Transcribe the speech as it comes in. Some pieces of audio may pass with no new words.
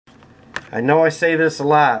I know I say this a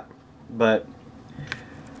lot, but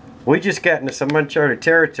we just got into some uncharted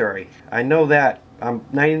territory. I know that. I'm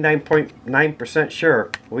 99.9%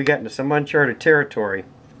 sure we got into some uncharted territory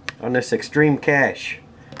on this Extreme Cash,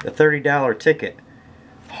 the $30 ticket.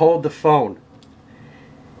 Hold the phone.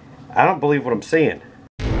 I don't believe what I'm seeing.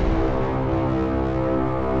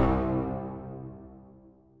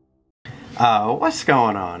 What's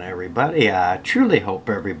going on, everybody? I truly hope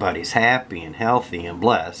everybody's happy and healthy and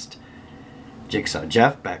blessed. Jigsaw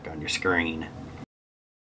Jeff back on your screen.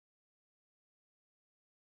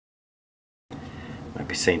 Might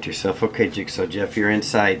be saying to yourself, okay, Jigsaw Jeff, you're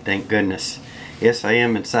inside, thank goodness. Yes, I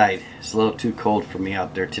am inside. It's a little too cold for me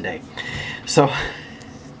out there today. So,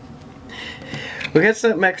 we got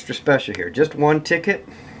something extra special here. Just one ticket.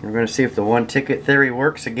 We're going to see if the one ticket theory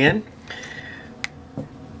works again.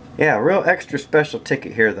 Yeah, real extra special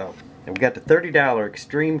ticket here though. And we got the $30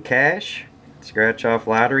 Extreme Cash scratch off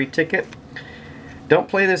lottery ticket. Don't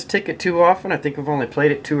play this ticket too often. I think I've only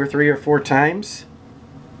played it 2 or 3 or 4 times.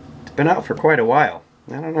 It's been out for quite a while.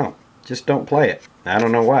 I don't know. Just don't play it. I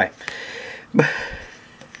don't know why. But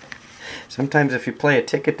sometimes if you play a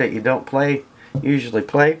ticket that you don't usually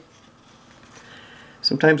play,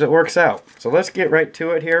 sometimes it works out. So let's get right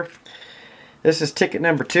to it here. This is ticket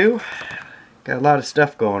number 2. Got a lot of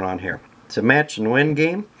stuff going on here. It's a match and win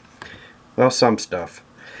game. Well, some stuff.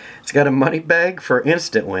 It's got a money bag for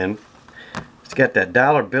instant win. It's got that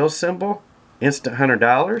dollar bill symbol, instant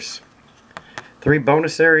 $100. 3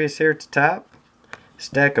 bonus areas here at the top.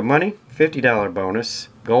 Stack of money, $50 bonus.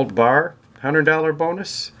 Gold bar, $100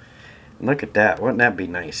 bonus. And look at that, wouldn't that be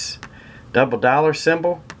nice? Double dollar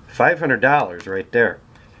symbol, $500 right there.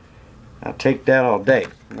 I'll take that all day.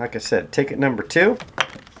 Like I said, ticket number 2.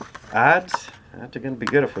 Odds, that's going to be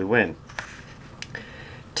good if we win.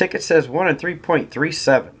 Ticket says 1 in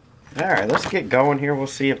 3.37. Alright, let's get going here. We'll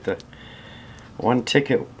see if the one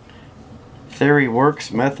ticket theory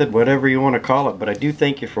works, method, whatever you want to call it. But I do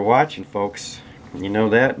thank you for watching, folks. You know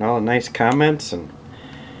that, and all the nice comments, and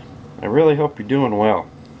I really hope you're doing well.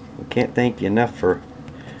 I can't thank you enough for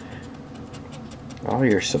all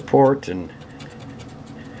your support and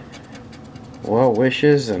well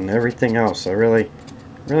wishes and everything else. I really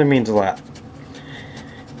means a lot.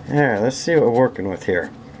 Alright, let's see what we're working with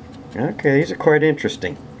here. Okay, these are quite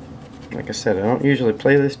interesting. Like I said, I don't usually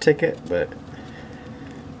play this ticket, but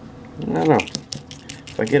I don't know.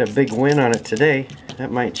 If I get a big win on it today,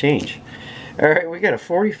 that might change. Alright, we got a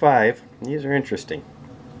 45. These are interesting.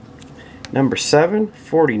 Number 7,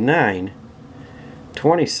 49,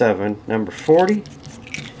 27, number 40,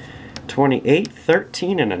 28,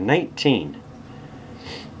 13, and a 19.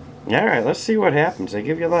 Alright, let's see what happens. They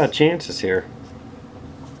give you a lot of chances here.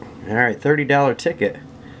 Alright, $30 ticket.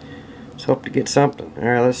 Let's hope to get something.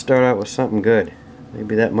 Alright, let's start out with something good.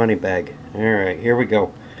 Maybe that money bag. Alright, here we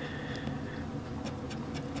go.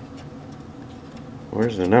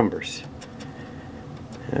 Where's the numbers?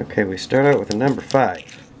 Okay, we start out with a number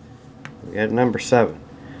 5. We got a number 7.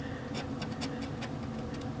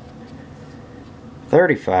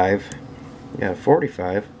 35. We got a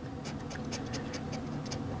 45.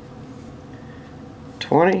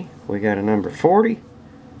 20. We got a number 40.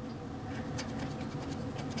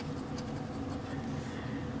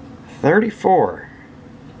 34.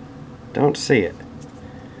 Don't see it.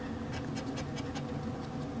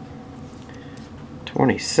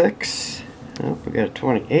 26. Oh, we got a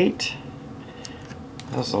 28.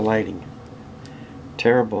 How's the lighting?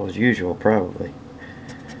 Terrible as usual, probably.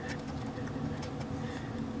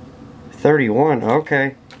 31.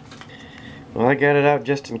 Okay. Well, I got it out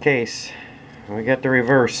just in case. We got the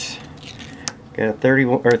reverse. Got a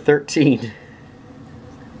 31 or 13.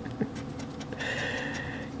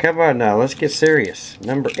 Come on now, let's get serious.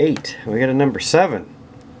 Number 8. We got a number 7.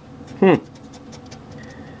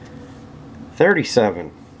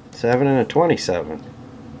 37. 7 and a 27.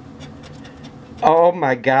 Oh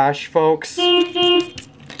my gosh, folks.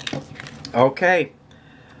 Okay.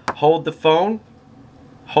 Hold the phone.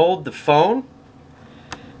 Hold the phone.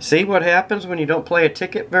 See what happens when you don't play a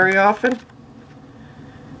ticket very often?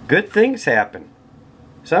 Good things happen.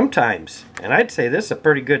 Sometimes. And I'd say this is a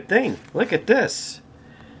pretty good thing. Look at this.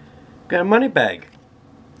 Got a money bag.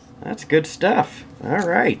 That's good stuff.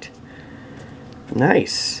 Alright.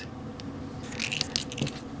 Nice.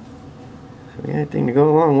 We got anything to go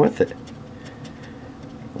along with it.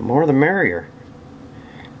 The more the merrier.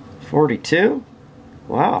 42.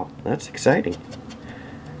 Wow, that's exciting.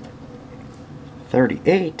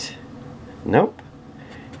 38. Nope.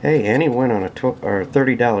 Hey, any win on a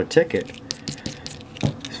 $30 ticket.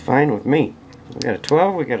 It's fine with me. We got a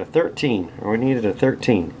 12, we got a 13. Or we needed a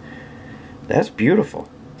 13. That's beautiful.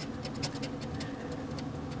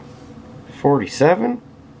 47.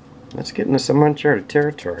 Let's get into some uncharted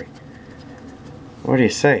territory. What do you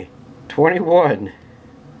say? 21.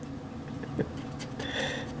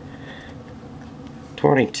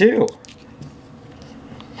 22.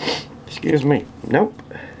 Excuse me. Nope.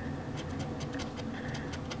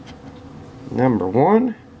 Number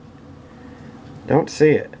 1. Don't see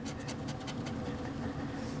it.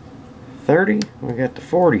 30. We got the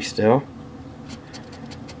 40 still.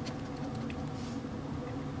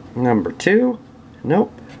 Number 2.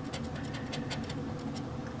 Nope.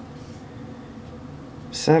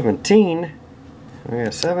 17. We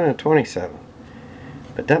got 7 and 27.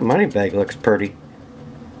 But that money bag looks pretty.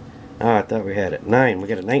 Oh, I thought we had it. 9. We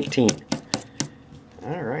got a 19.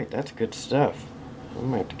 Alright, that's good stuff. I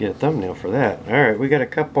might have to get a thumbnail for that. Alright, we got a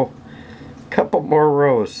couple more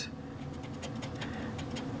rows.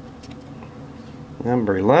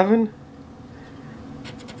 Number 11.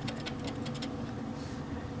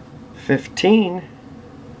 15.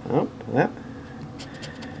 Oh, that.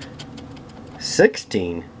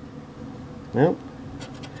 16. Nope.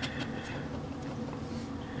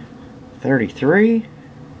 33.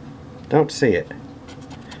 Don't see it.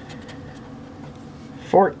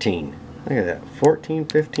 14. Look at that. 14,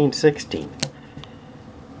 15, 16.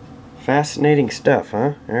 Fascinating stuff,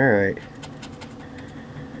 huh? Alright.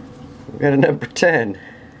 We got a number 10.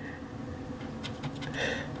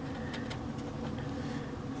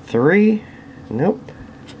 3. Nope.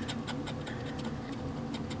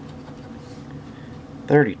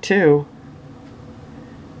 32.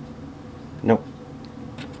 Nope.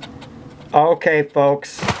 Okay,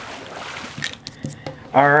 folks.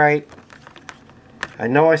 Alright. I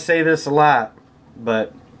know I say this a lot,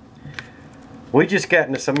 but we just got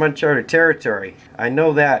into some uncharted territory. I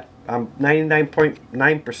know that. I'm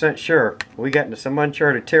 99.9% sure we got into some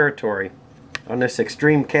uncharted territory on this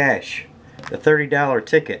extreme cash. The $30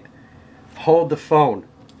 ticket. Hold the phone.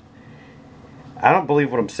 I don't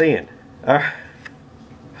believe what I'm seeing.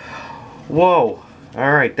 Whoa.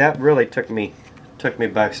 Alright, that really took me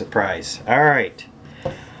by surprise. Alright.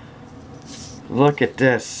 Look at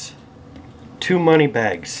this. 2 money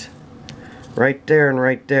bags. Right there and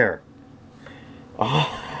right there.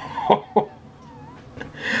 Oh.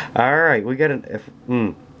 Alright, we got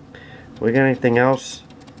we got anything else?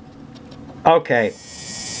 Okay.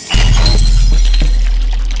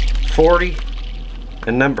 40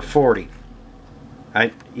 and number 40.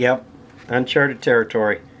 Yep. Uncharted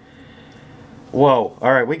territory. Whoa.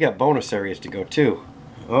 Alright, we got bonus areas to go too.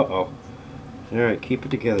 Uh-oh. Alright, keep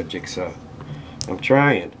it together, Jigsaw. I'm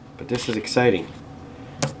trying, but this is exciting.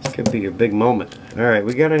 This could be your big moment. Alright,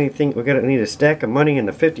 we got anything? We need a stack of money and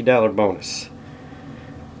a $50 bonus.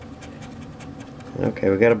 Okay,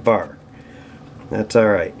 we got a bar. That's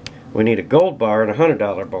alright. We need a gold bar and a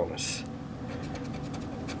 $100 bonus.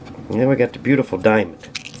 And we got the beautiful diamond.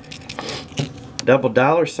 Double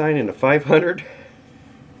dollar sign and a 500.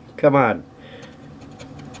 Come on.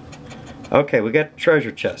 Okay, we got the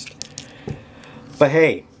treasure chest. But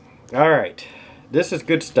hey, alright. This is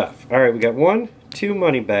good stuff. Alright, we got 1, 2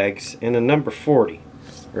 money bags and a number 40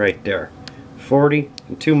 right there. 40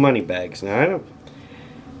 and 2 money bags. Now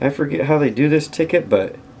I forget how they do this ticket,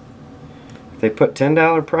 but if they put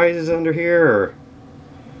 $10 prizes under here, or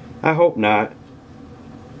I hope not.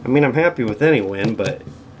 I mean, I'm happy with any win, but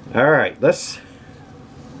alright, let's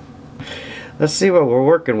see what we're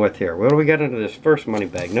working with here. What do we got into this first money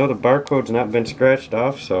bag? No, the barcode's not been scratched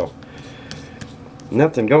off, so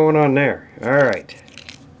nothing going on there. Alright.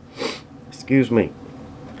 Excuse me.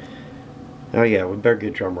 Oh yeah, we better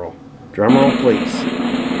get drum roll. Drum roll, please.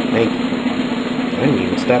 Thank you. I didn't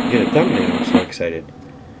even stop to get a thumbnail. I'm so excited.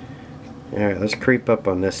 Alright, let's creep up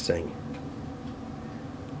on this thing.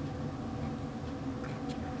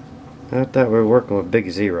 I thought we were working with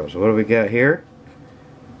big zeros. What do we got here?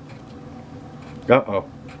 Uh-oh.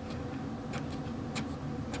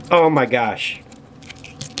 Oh my gosh.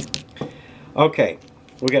 Okay.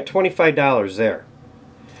 We got $25 there.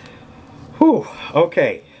 Whew.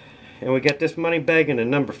 Okay. And we got this money bag and a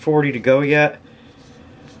number 40 to go yet.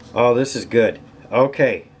 Oh, this is good.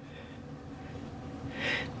 Okay.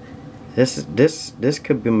 This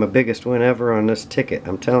could be my biggest win ever on this ticket.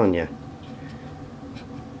 I'm telling you.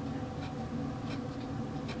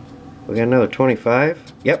 We got another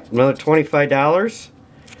 25. Yep, another $25.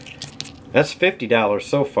 That's $50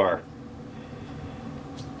 so far.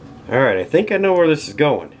 Alright, I think I know where this is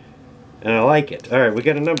going. And I like it. Alright, we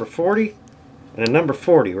got a number 40 and a number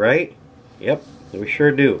 40, right? Yep, we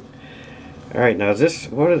sure do. Alright, now is this,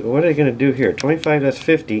 what are they going to do here? 25, that's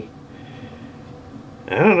 50.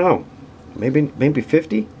 I don't know. Maybe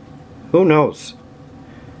 50? Who knows?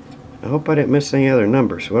 I hope I didn't miss any other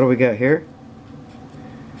numbers. What do we got here?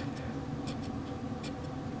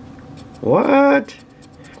 What?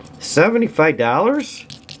 $75?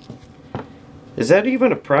 Is that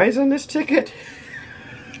even a prize on this ticket?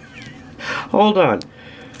 Hold on.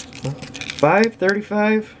 5,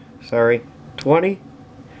 35, sorry, 20,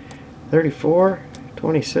 34,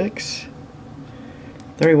 26,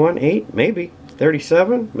 31, 8, maybe,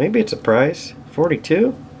 37, maybe it's a prize,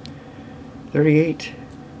 42, 38,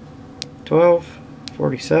 12,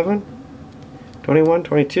 47, 21,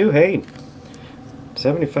 22, hey,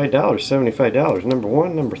 $75, $75, number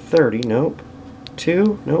 1, number 30, nope,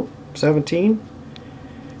 2, nope, 17,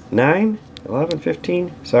 9, 11,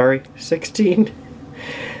 15, sorry, 16,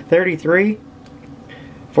 33,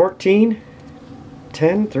 14,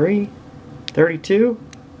 10, 3, 32,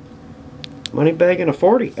 money bag and a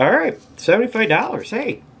 40. Alright, $75.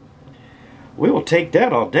 Hey, we will take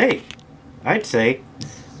that all day. I'd say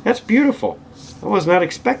that's beautiful. I was not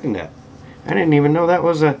expecting that. I didn't even know that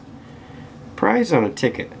was a prize on a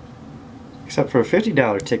ticket. Except for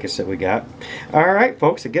 $50 tickets that we got. Alright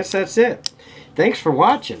folks, I guess that's it. Thanks for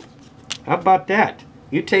watching. How about that?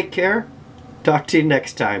 You take care. Talk to you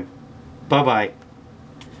next time. Bye-bye.